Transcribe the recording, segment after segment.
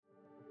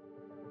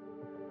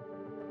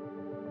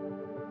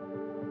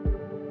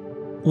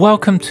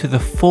Welcome to the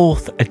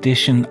fourth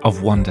edition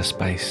of Wonder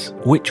Space,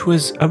 which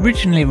was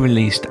originally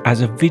released as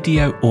a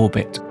video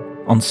orbit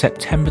on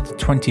September the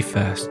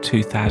 21st,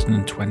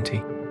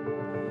 2020.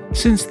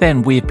 Since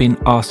then, we have been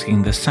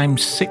asking the same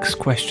 6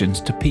 questions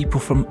to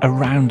people from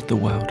around the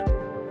world.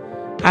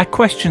 Our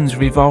questions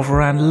revolve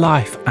around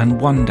life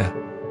and wonder,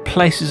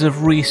 places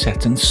of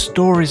reset and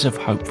stories of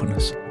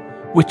hopefulness,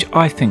 which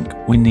I think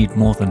we need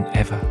more than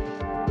ever.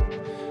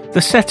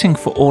 The setting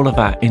for all of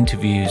our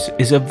interviews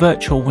is a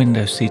virtual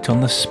window seat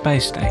on the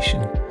space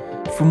station,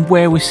 from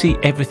where we see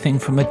everything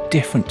from a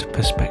different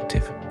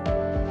perspective.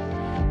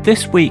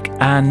 This week,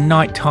 our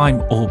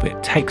nighttime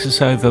orbit takes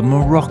us over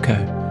Morocco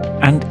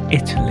and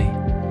Italy,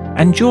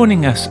 and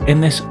joining us in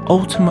this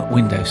ultimate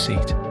window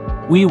seat,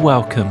 we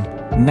welcome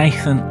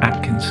Nathan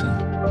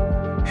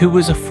Atkinson, who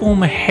was a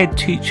former head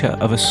teacher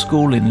of a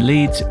school in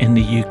Leeds in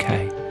the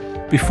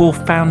UK before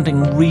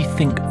founding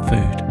Rethink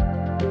Food,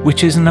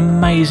 which is an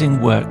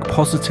amazing work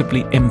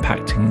positively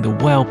impacting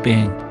the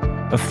well-being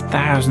of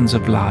thousands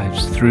of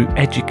lives through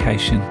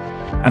education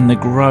and the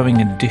growing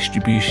and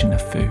distribution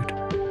of food.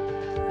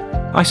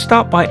 I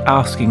start by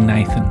asking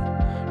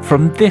Nathan,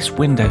 from this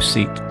window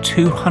seat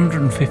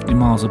 250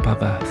 miles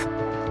above Earth,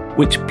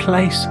 which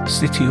place,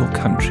 city or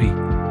country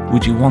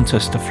would you want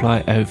us to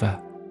fly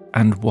over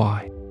and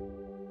why?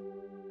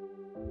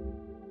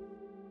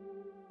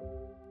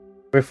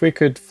 If we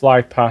could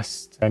fly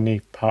past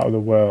any part of the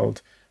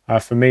world,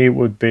 for me it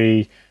would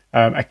be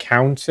a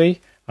county,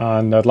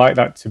 and I'd like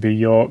that to be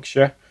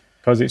Yorkshire,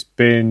 because it's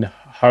been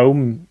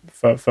home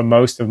for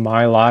most of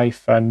my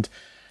life and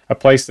a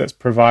place that's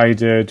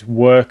provided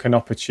work and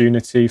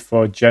opportunity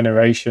for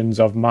generations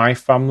of my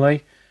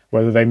family,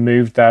 whether they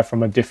moved there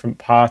from a different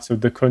part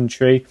of the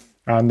country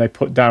and they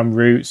put down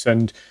roots,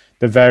 and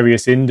the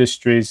various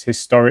industries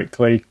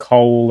historically,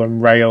 coal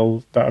and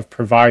rail, that have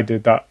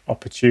provided that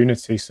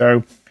opportunity.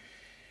 So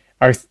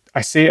I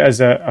see it as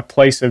a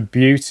place of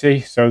beauty.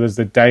 So there's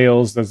the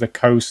dales, there's the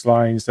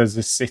coastlines, there's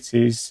the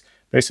cities.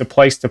 It's a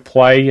place to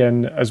play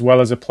and as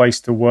well as a place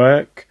to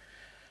work.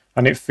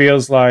 And it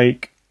feels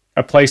like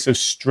a place of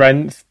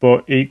strength,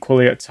 but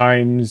equally at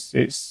times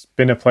it's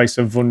been a place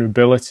of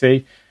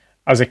vulnerability.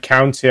 As a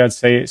county, I'd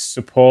say it's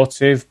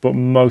supportive, but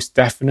most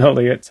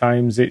definitely at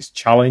times it's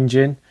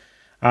challenging.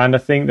 And I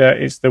think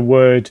that it's the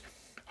word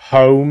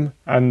home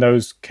and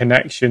those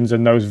connections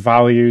and those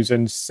values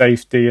and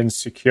safety and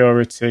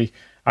security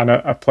and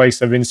a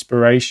place of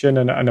inspiration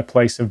and a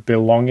place of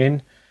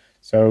belonging.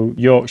 So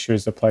Yorkshire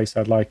is the place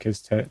I'd like us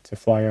to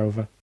fly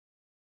over.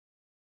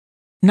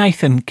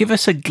 Nathan, give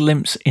us a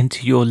glimpse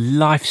into your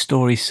life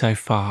story so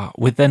far,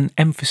 with an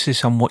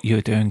emphasis on what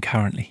you're doing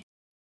currently.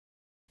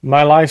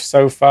 My life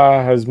so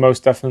far has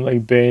most definitely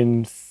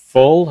been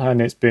full,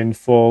 and it's been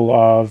full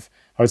of,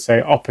 I would say,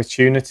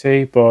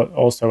 opportunity, but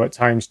also at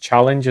times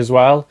challenge as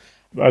well.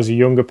 As a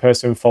younger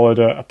person, followed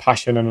a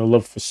passion and a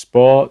love for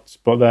sport,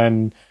 but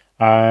then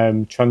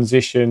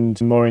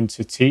transitioned more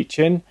into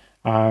teaching,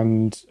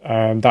 and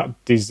that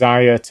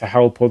desire to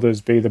help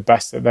others be the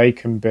best that they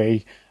can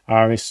be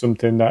is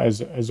something that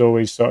has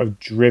always sort of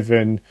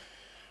driven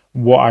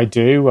what I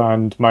do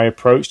and my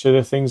approach to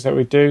the things that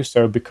we do.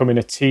 So becoming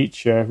a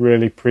teacher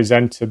really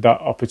presented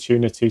that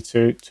opportunity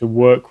to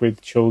work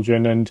with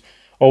children, and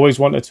always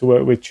wanted to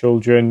work with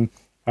children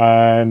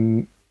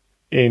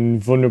in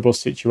vulnerable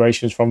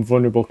situations from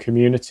vulnerable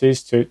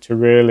communities to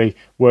really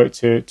work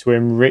to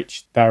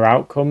enrich their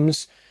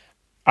outcomes.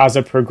 As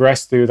I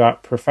progressed through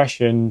that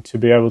profession, to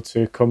be able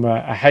to become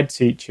a head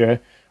teacher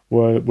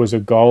was a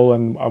goal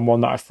and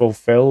one that I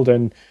fulfilled.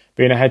 And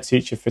being a head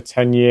teacher for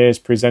 10 years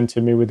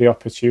presented me with the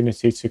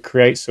opportunity to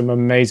create some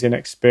amazing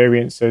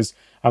experiences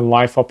and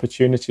life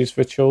opportunities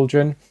for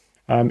children.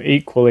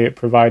 Equally, it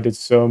provided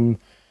some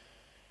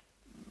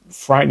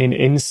frightening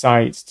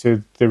insights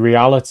to the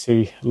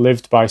reality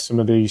lived by some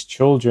of these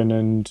children.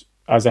 And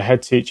as a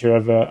head teacher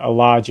of a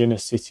large inner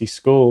city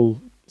school,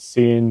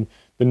 seeing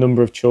the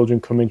number of children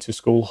coming to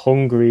school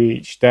hungry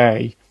each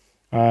day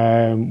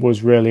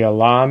was really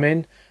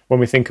alarming. When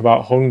we think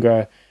about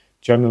hunger,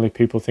 generally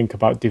people think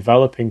about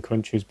developing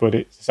countries, but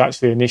it's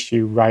actually an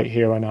issue right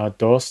here on our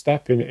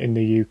doorstep in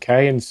the UK.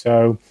 And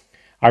so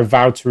I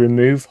vowed to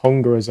remove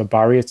hunger as a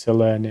barrier to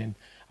learning.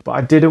 But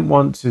I didn't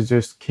want to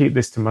just keep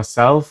this to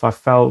myself. I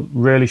felt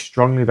really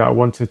strongly that I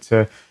wanted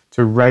to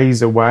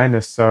raise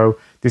awareness. So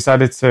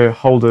decided to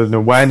hold an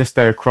awareness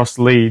day across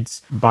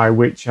Leeds, by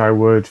which I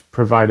would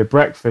provide a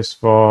breakfast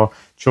for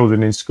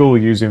children in school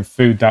using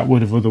food that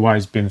would have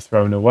otherwise been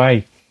thrown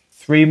away.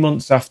 3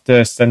 months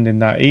after sending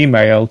that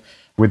email,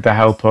 with the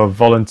help of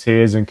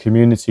volunteers and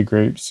community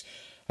groups,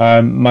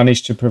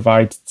 managed to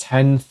provide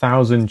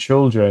 10,000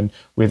 children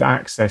with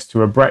access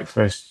to a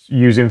breakfast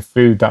using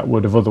food that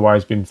would have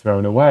otherwise been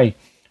thrown away.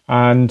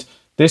 And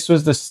this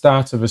was the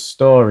start of a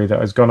story that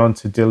has gone on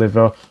to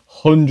deliver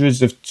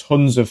hundreds of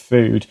tons of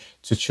food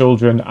to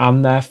children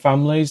and their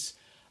families.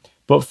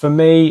 But for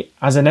me,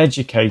 as an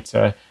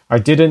educator, I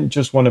didn't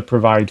just want to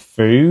provide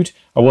food.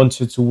 I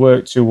wanted to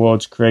work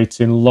towards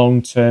creating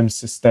long-term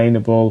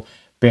sustainable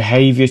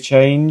behaviour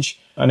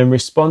change And in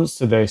response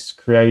to this,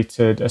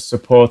 created a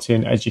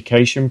supporting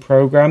education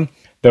program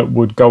that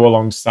would go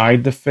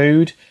alongside the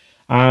food.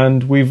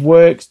 And we've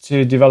worked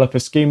to develop a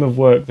scheme of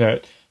work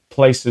that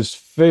places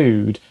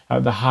food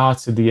at the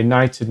heart of the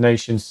United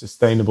Nations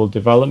Sustainable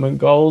Development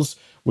Goals,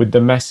 with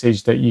the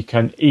message that you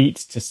can eat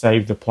to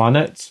save the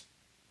planet.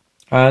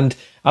 And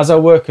as our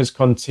work has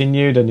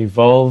continued and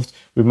evolved,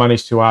 we've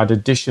managed to add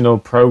additional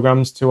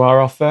programs to our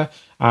offer.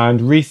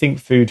 And Rethink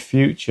Food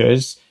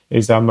Futures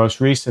is our most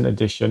recent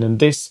addition. And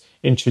this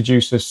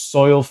introduces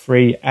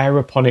soil-free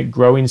aeroponic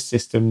growing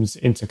systems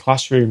into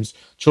classrooms.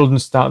 Children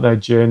start their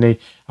journey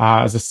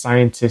as a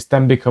scientist,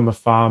 then become a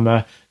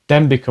farmer,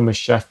 then become a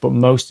chef, but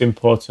most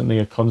importantly,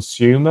 a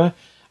consumer.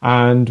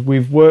 And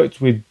we've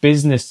worked with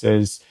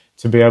businesses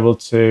to be able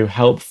to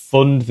help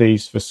fund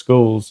these for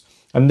schools.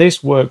 And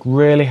this work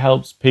really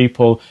helps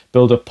people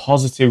build a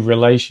positive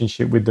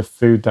relationship with the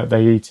food that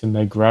they eat and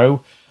they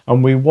grow.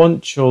 And we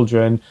want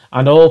children,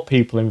 and all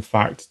people in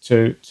fact,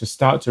 to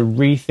start to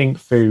rethink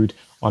food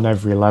on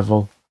every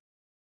level.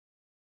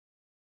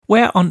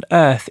 Where on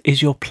earth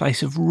is your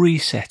place of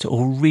reset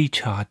or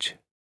recharge?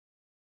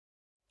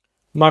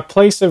 My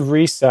place of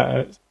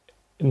reset,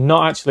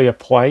 not actually a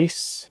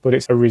place, but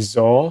it's a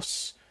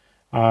resource.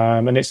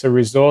 And it's a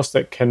resource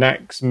that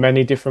connects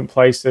many different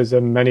places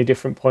and many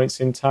different points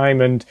in time.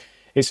 And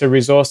it's a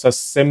resource as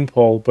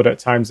simple, but at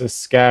times as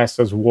scarce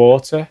as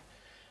water.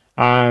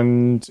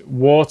 And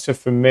water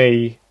for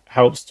me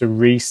helps to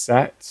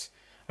reset.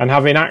 And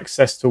having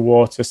access to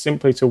water,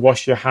 simply to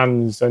wash your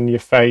hands and your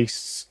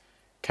face,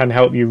 can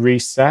help you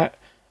reset.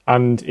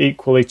 And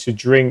equally to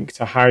drink,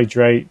 to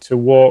hydrate, to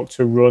walk,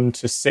 to run,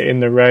 to sit in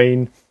the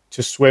rain,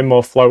 to swim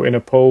or float in a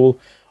pool,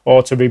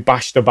 or to be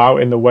bashed about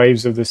in the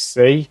waves of the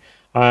sea.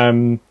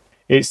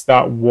 It's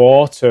that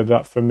water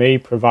that for me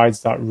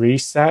provides that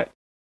reset.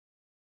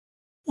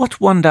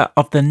 What wonder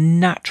of the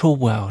natural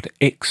world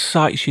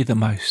excites you the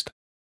most?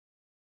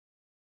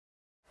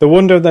 The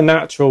wonder of the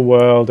natural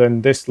world,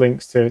 and this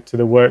links to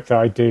the work that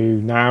I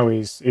do now,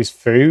 is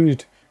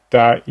food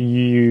that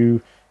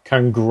you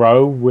can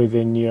grow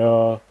within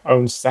your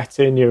own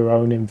setting, your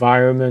own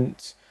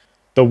environment.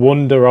 The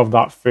wonder of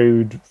that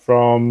food,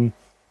 from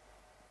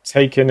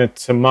taking a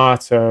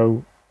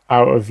tomato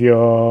out of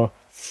your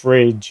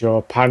fridge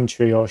or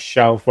pantry or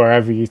shelf,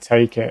 wherever you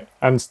take it,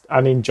 and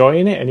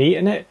enjoying it and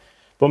eating it,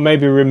 but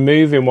maybe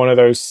removing one of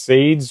those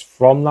seeds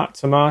from that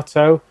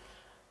tomato.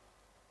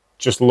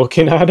 Just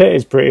looking at it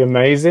is pretty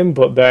amazing,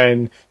 but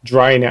then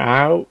drying it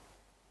out,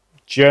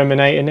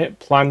 germinating it,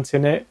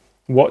 planting it,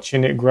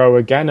 watching it grow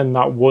again, and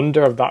that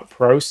wonder of that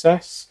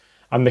process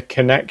and the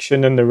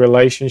connection and the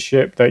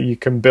relationship that you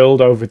can build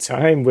over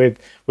time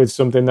with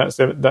something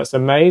that's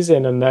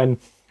amazing. And then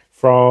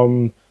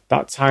from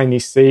that tiny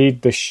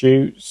seed, the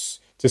shoots,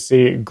 to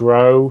see it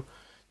grow,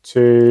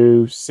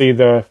 to see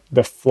the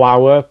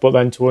flower, but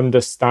then to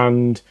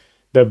understand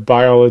the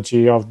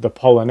biology of the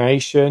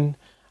pollination,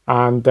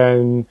 and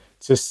then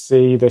to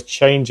see the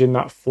change in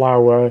that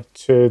flower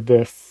to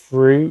the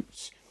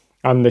fruit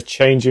and the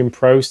changing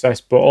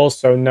process, but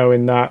also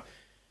knowing that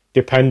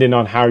depending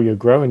on how you're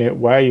growing it,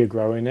 where you're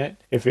growing it,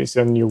 if it's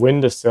on your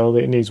windowsill,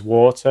 it needs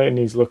water, it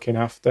needs looking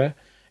after,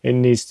 it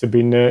needs to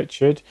be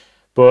nurtured.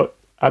 But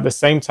at the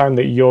same time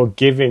that you're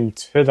giving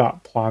to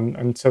that plant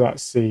and to that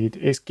seed,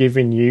 it's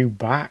giving you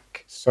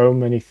back so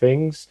many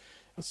things.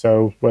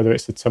 So whether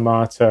it's a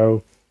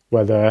tomato,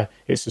 whether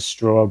it's a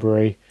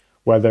strawberry,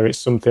 whether it's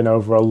something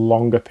over a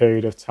longer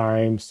period of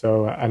time,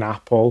 so an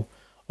apple,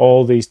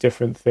 all these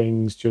different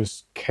things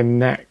just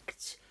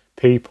connect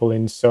people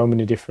in so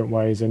many different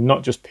ways. And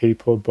not just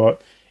people,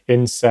 but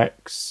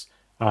insects,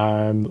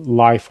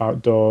 life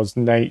outdoors,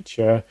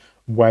 nature,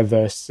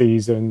 weather,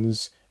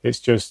 seasons. It's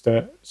just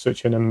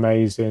such an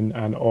amazing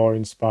and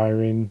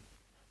awe-inspiring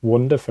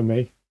wonder for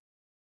me.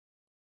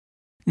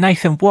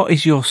 Nathan, what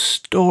is your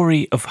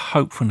story of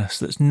hopefulness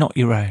that's not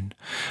your own,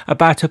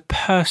 about a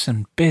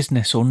person,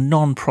 business or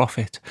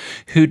non-profit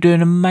who are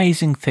doing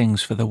amazing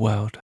things for the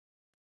world?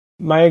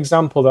 My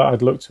example that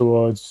I'd look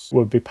towards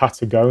would be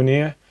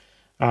Patagonia,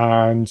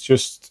 and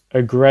just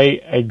a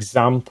great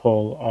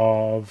example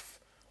of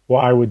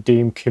what I would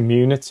deem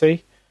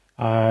community,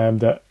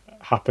 that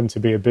happened to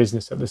be a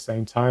business at the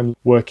same time,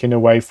 working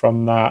away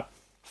from that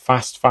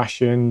fast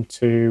fashion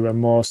to a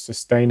more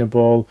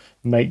sustainable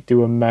make,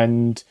 do,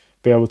 amend,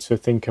 be able to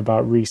think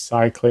about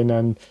recycling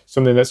and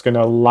something that's going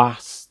to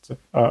last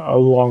a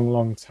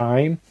long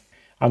time.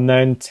 And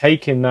then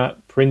taking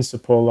that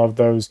principle of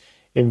those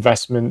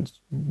investments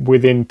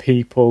within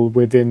people,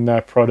 within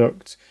their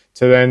product,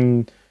 to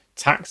then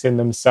taxing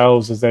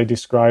themselves as they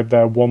describe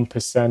their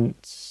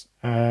 1%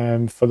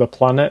 for the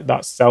planet,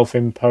 that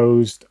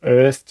self-imposed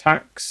earth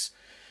tax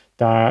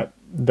that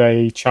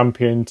they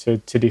champion to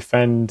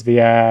defend the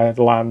air,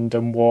 land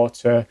and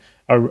water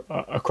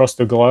across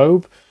the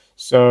globe.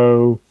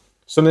 So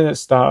something that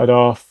started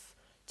off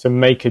to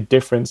make a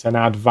difference and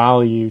add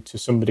value to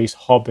somebody's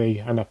hobby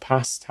and a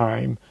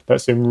pastime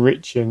that's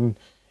enriching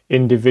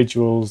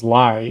individuals'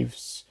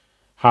 lives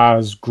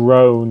has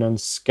grown and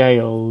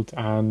scaled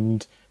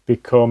and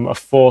become a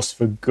force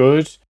for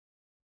good.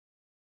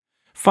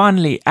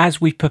 Finally,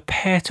 as we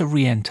prepare to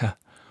re-enter,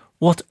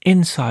 what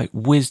insight,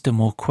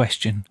 wisdom or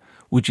question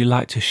would you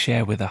like to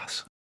share with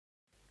us?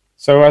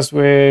 So as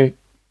we're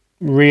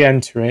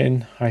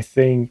re-entering, I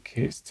think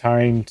it's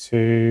time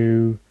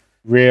to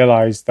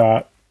realise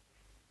that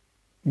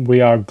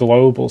we are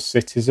global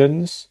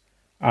citizens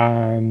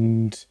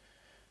and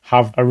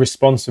have a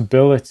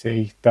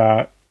responsibility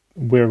that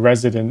we're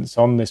residents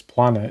on this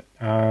planet,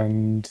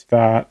 and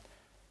that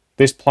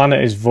this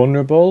planet is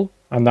vulnerable,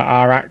 and that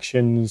our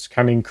actions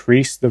can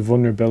increase the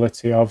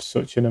vulnerability of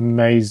such an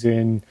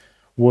amazing,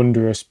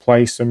 wondrous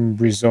place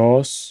and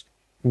resource.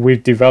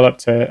 We've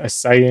developed a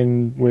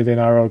saying within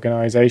our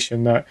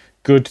organisation that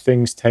good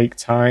things take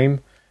time,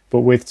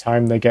 but with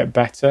time they get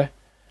better.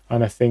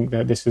 And I think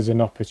that this is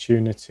an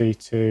opportunity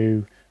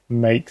to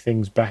make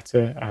things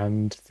better,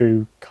 and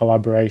through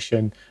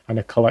collaboration and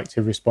a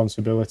collective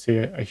responsibility,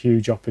 a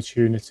huge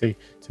opportunity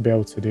to be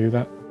able to do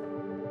that.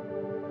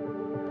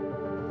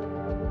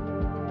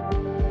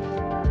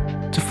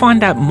 To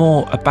find out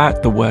more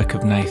about the work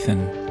of Nathan,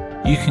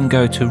 you can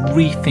go to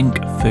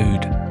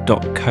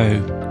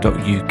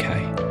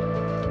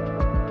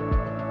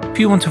rethinkfood.co.uk. If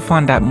you want to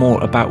find out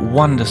more about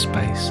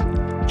Wonderspace,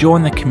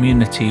 join the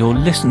community or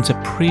listen to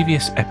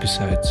previous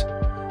episodes,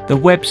 the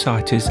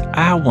website is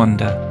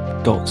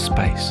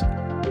ourwonder.space.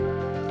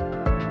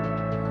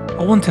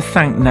 I want to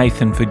thank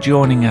Nathan for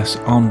joining us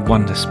on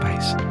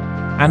Wonderspace,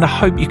 and I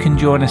hope you can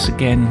join us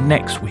again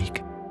next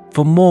week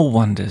for more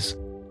wonders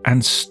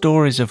and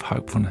stories of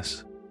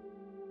hopefulness.